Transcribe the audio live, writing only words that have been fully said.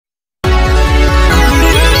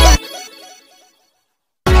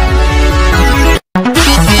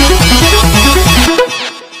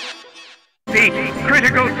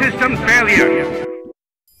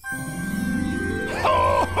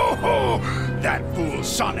That fool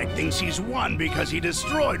Sonic thinks he's won because he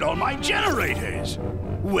destroyed all my generators.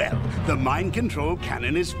 Well, the mind control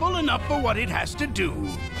cannon is full enough for what it has to do.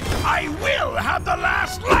 I will have the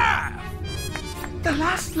last laugh! The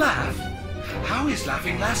last laugh? How is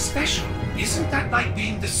laughing last special? Isn't that like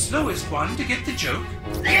being the slowest one to get the joke?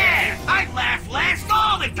 Yeah, I laugh last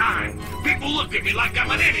all the time. People look at me like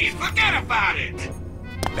I'm an idiot. Forget about it.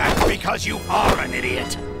 That's because you are an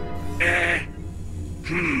idiot.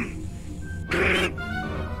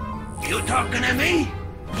 You talking to me?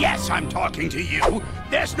 Yes, I'm talking to you.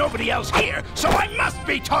 There's nobody else here, so I must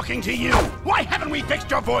be talking to you. Why haven't we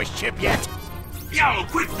fixed your voice chip yet? Yo,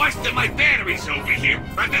 quit busting my batteries over here.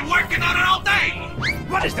 I've been working on it all day.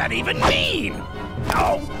 What does that even mean?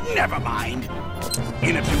 Oh, never mind.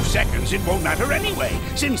 In a few seconds, it won't matter anyway,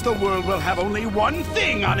 since the world will have only one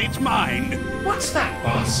thing on its mind. What's that,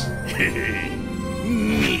 boss?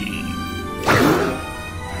 Me.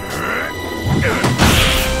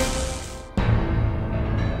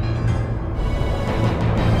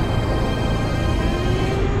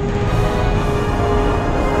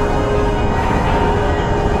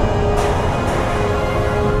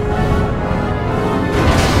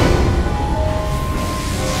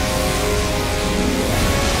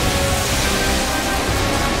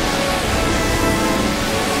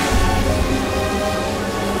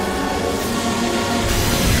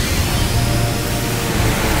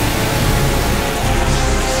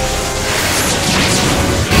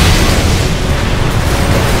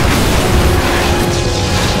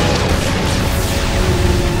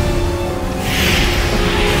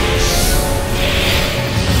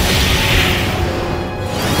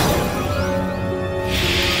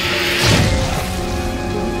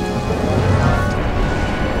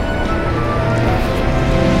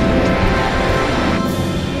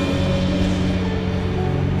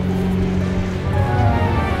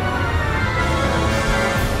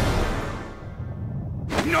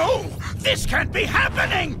 This can't be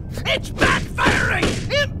happening! It's backfiring!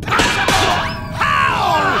 Impossible!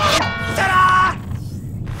 How? Ta-da!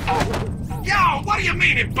 Yo, what do you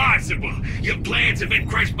mean impossible? Your plans have been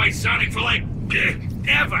crushed by Sonic for like,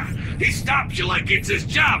 ever. He stops you like it's his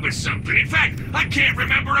job or something. In fact, I can't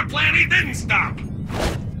remember a plan he didn't stop.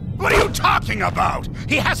 What are you talking about?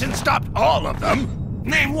 He hasn't stopped all of them.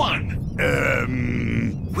 Name one.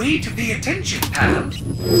 Way to pay attention, pal.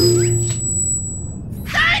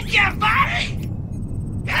 Thank you, buddy!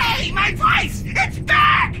 Hey, my voice! It's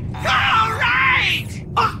back! All right!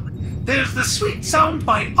 Ah, there's the sweet sound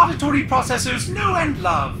my auditory processors know and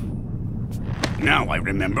love. Now I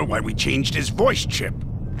remember why we changed his voice chip.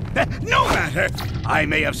 No matter! I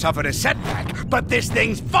may have suffered a setback, but this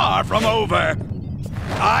thing's far from over.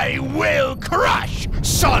 I will crush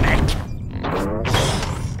Sonic!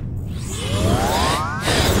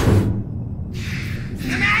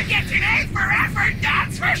 The man gets an A for effort,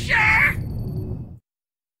 that's for sure!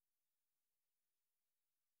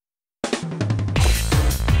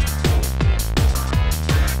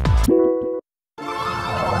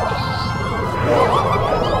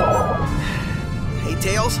 Hey,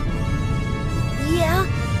 Tails? Yeah?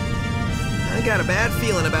 I got a bad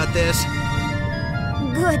feeling about this.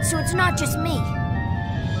 Good, so it's not just me.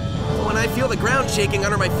 When I feel the ground shaking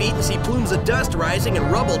under my feet and see plumes of dust rising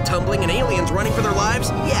and rubble tumbling and aliens running for their lives,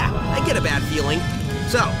 yeah, I get a bad feeling.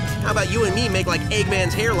 So, how about you and me make like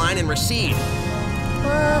Eggman's hairline and recede?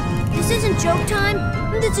 This isn't joke time.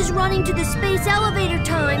 This is running to the space elevator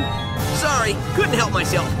time. Sorry, couldn't help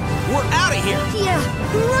myself. We're out of here.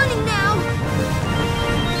 Yeah, we're running now.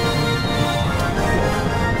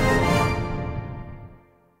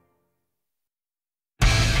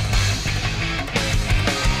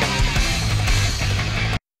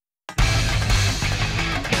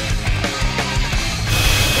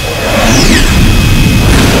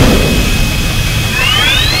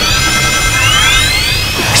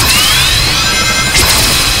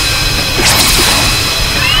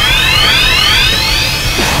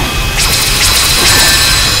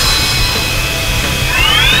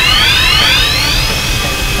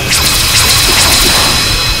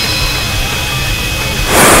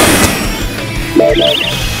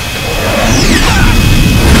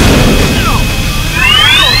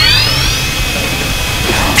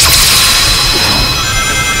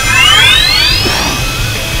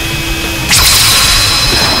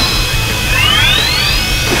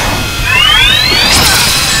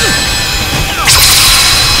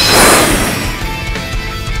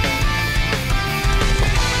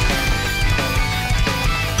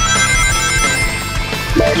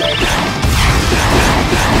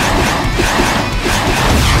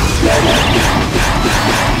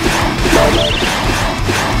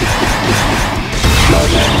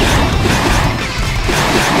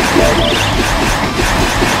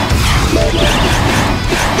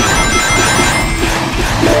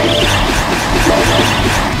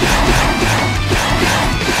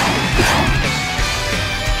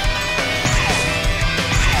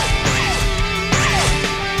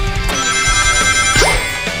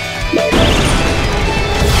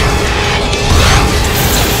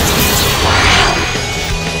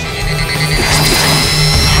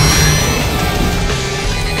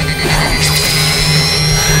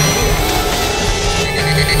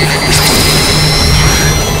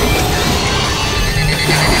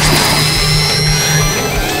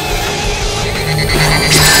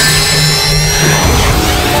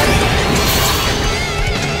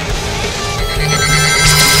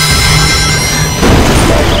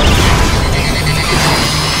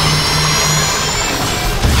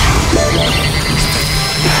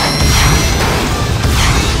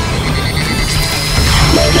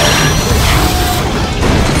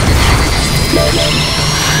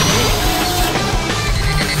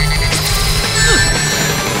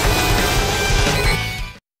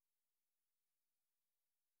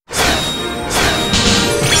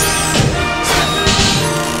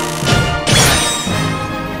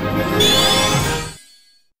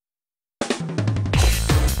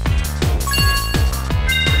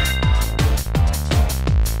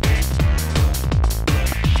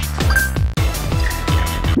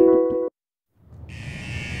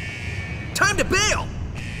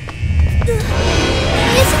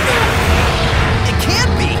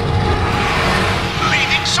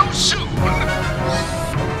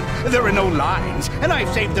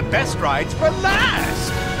 the best rides for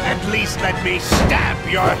last. At least let me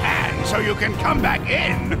stamp your hand so you can come back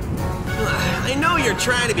in. I know you're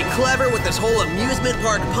trying to be clever with this whole amusement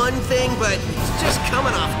park pun thing, but it's just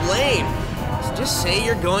coming off lame. So just say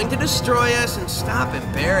you're going to destroy us and stop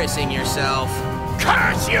embarrassing yourself.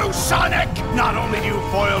 Curse you, Sonic! Not only do you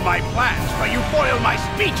foil my plans, but you foil my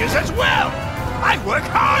speeches as well! I work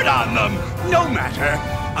hard on them! No matter,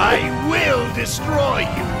 I will destroy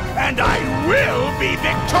you, and I will be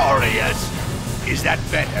victorious! Is that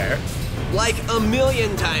better? Like a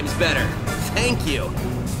million times better. Thank you.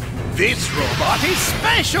 This robot is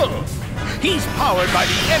special! He's powered by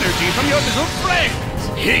the energy from your little friends!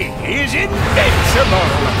 He is invincible!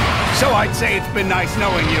 So I'd say it's been nice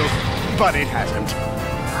knowing you, but it hasn't.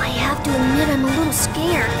 I have to admit I'm a little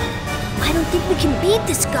scared. I don't think we can beat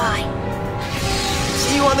this guy.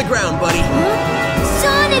 See you on the ground, buddy. Huh?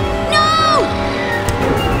 Sonic, no!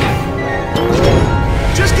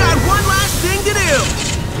 Just got one last thing to do!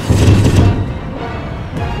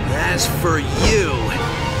 As for you...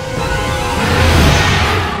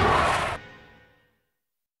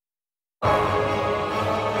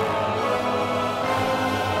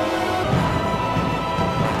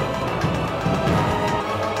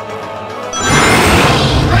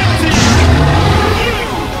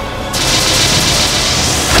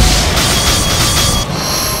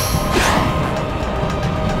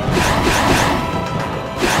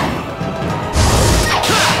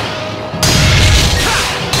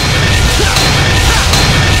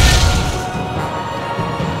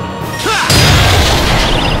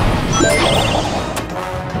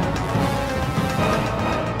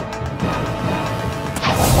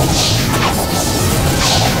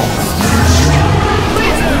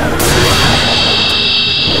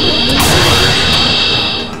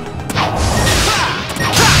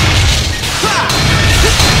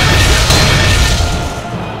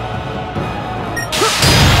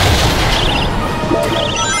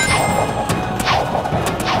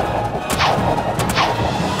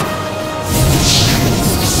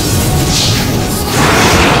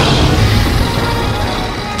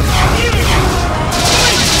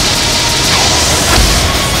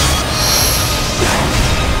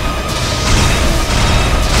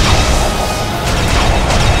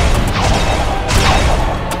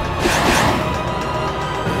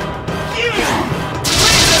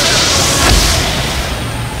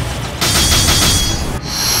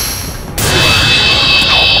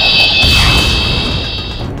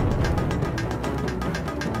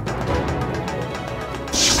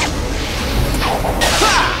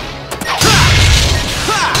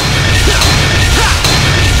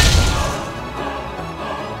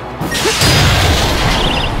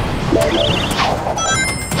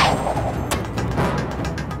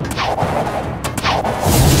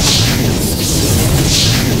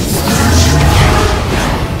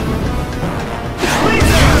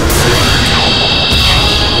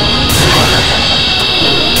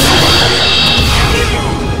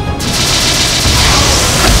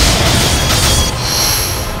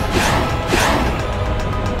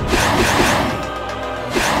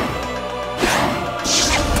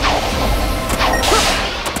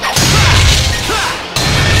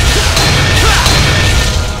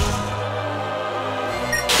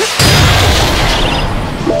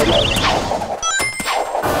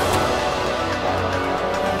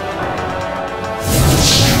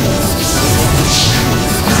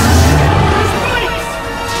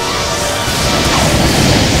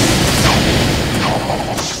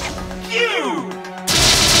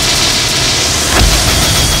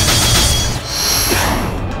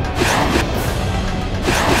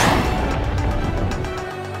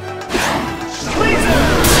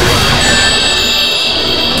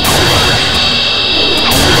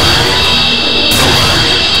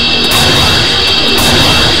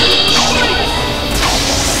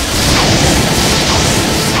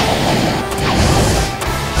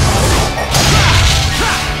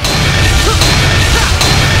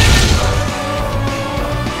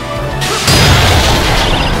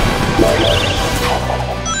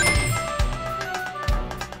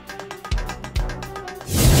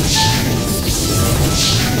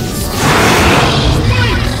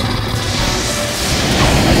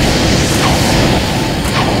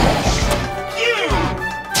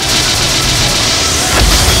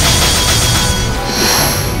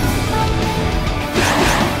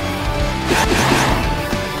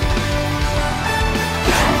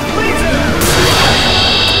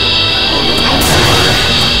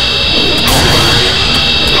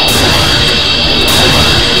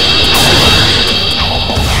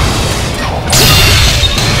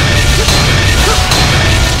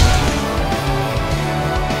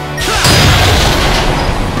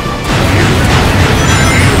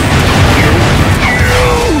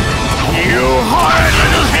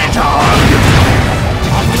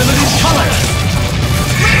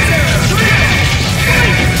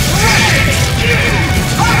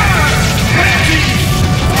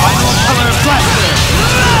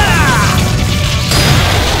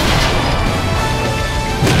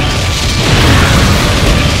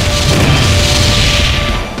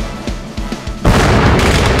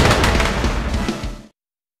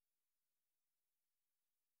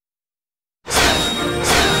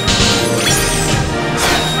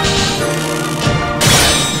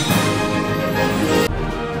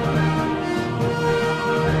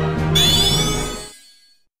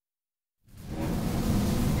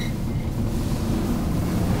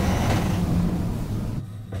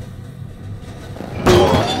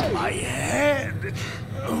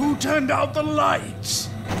 turned out the lights.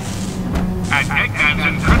 At Eggman's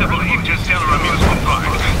incredible interstellar amusement park,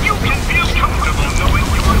 you can feel comfortable knowing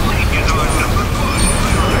your link is on number 1.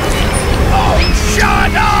 Oh,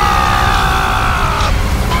 shut up!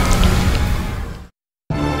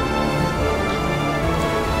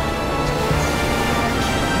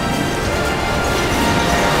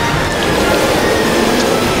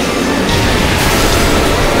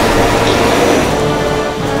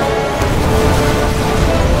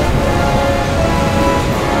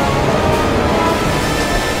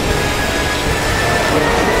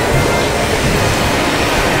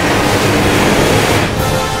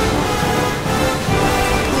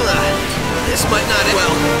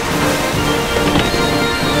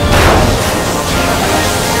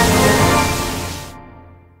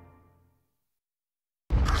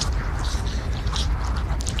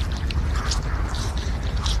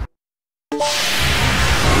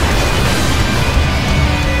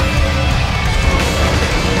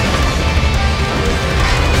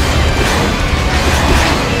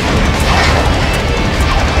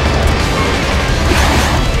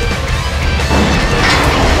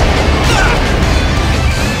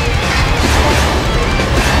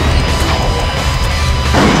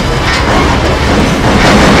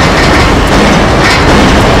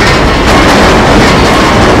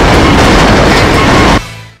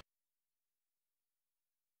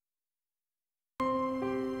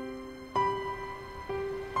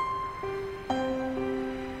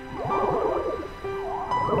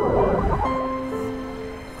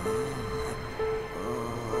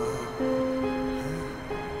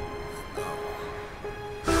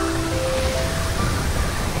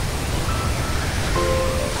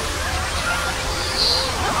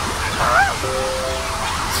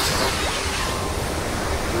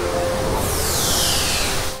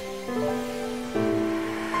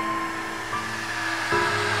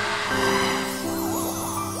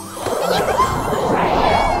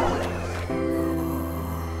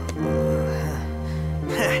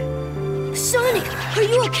 Are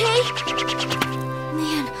you okay?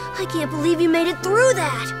 Man, I can't believe you made it through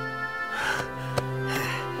that.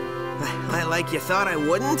 Like you thought I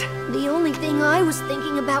wouldn't? The only thing I was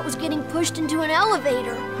thinking about was getting pushed into an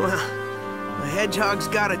elevator. Well, a hedgehog's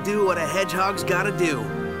gotta do what a hedgehog's gotta do.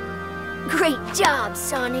 Great job,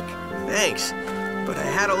 Sonic. Thanks, but I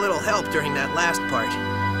had a little help during that last part.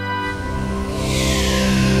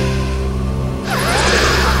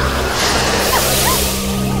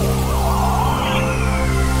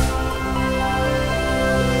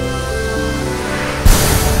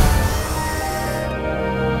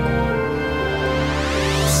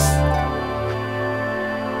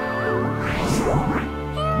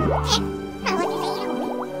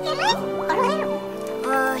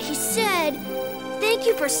 He said, thank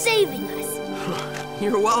you for saving us.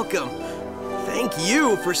 You're welcome. Thank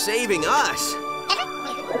you for saving us.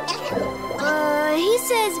 He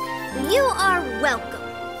says, you are welcome.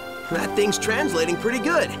 That thing's translating pretty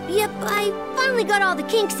good. Yep, I finally got all the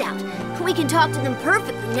kinks out. We can talk to them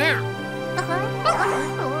perfectly now.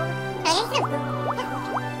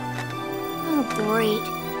 Oh,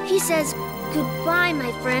 great. He says, goodbye,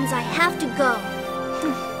 my friends, I have to go.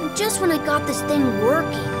 Just when I got this thing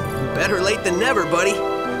working. Better late than never, buddy.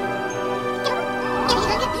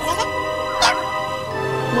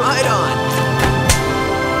 Right on.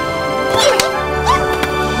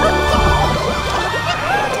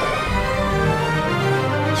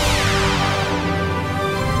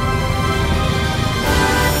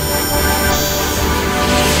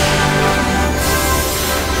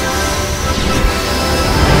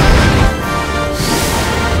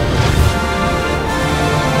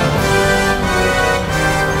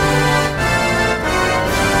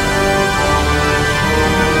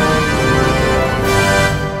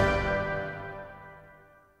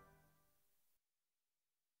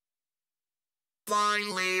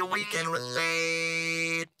 Finally, we can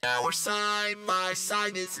relate. Our side by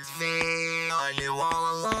side, this is fate. I knew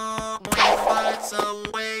all along we'd find some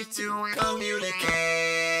way to communicate.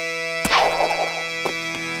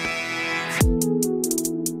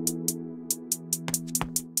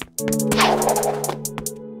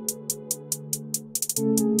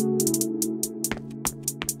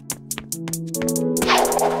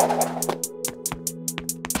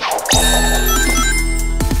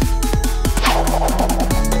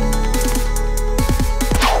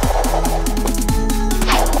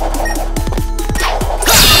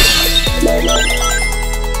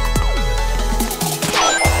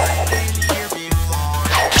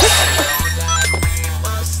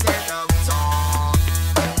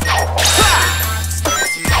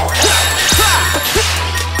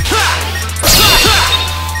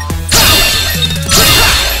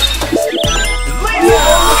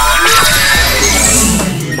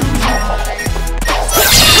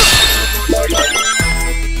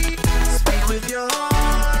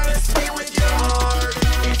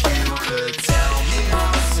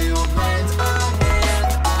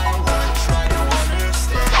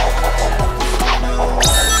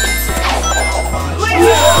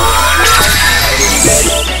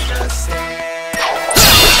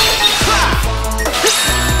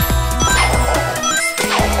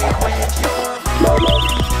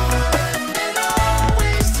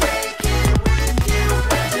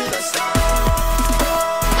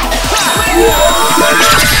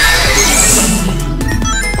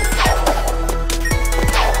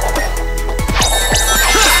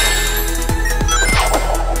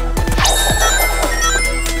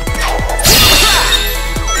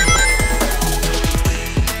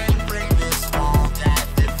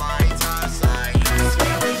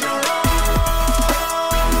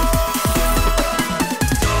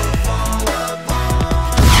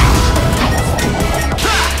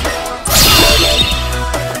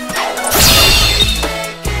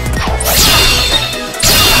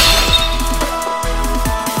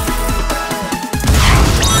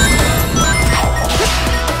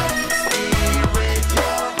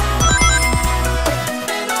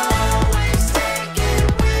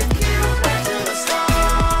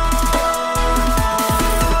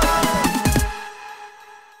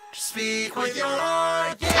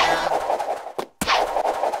 yeah.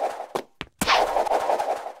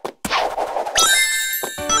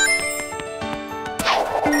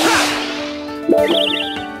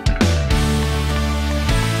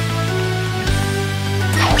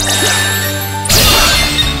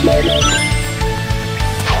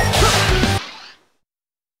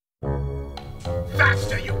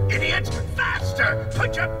 Faster, you idiot! Faster!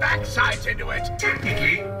 Put your backsides into it!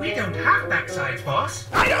 Technically, we don't have backsides, boss.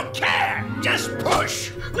 I don't care! Just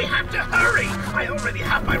push! We have to hurry! I already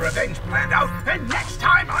have my revenge planned out, and next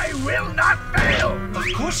time I will not fail! Of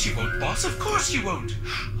course you won't, boss. Of course you won't.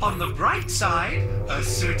 On the bright side, a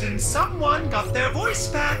certain someone got their voice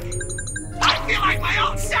back. I feel like my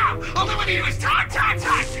old self! All I want to do is talk!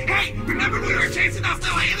 Hey, remember when we were chasing those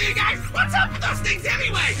little alien guys? What's up with those things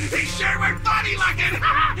anyway? They sure were funny looking!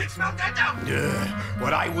 Smell good though?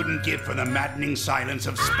 What I wouldn't give for the maddening silence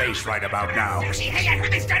of space right about now. Sushi, hey, I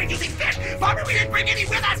heard they started using fish! Bummer we didn't bring any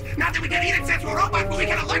with us! Not that we can eat it since we're robots, but we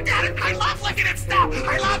could have looked at it! I love looking at stuff!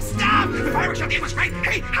 I love stuff! The fireworks show game was great!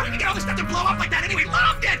 Hey, how did we get all this stuff to blow up like that anyway?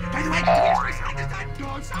 Loved it! By the way, did we destroy Sonic this time? No,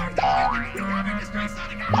 I'm sorry! We never destroy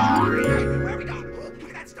Sonic!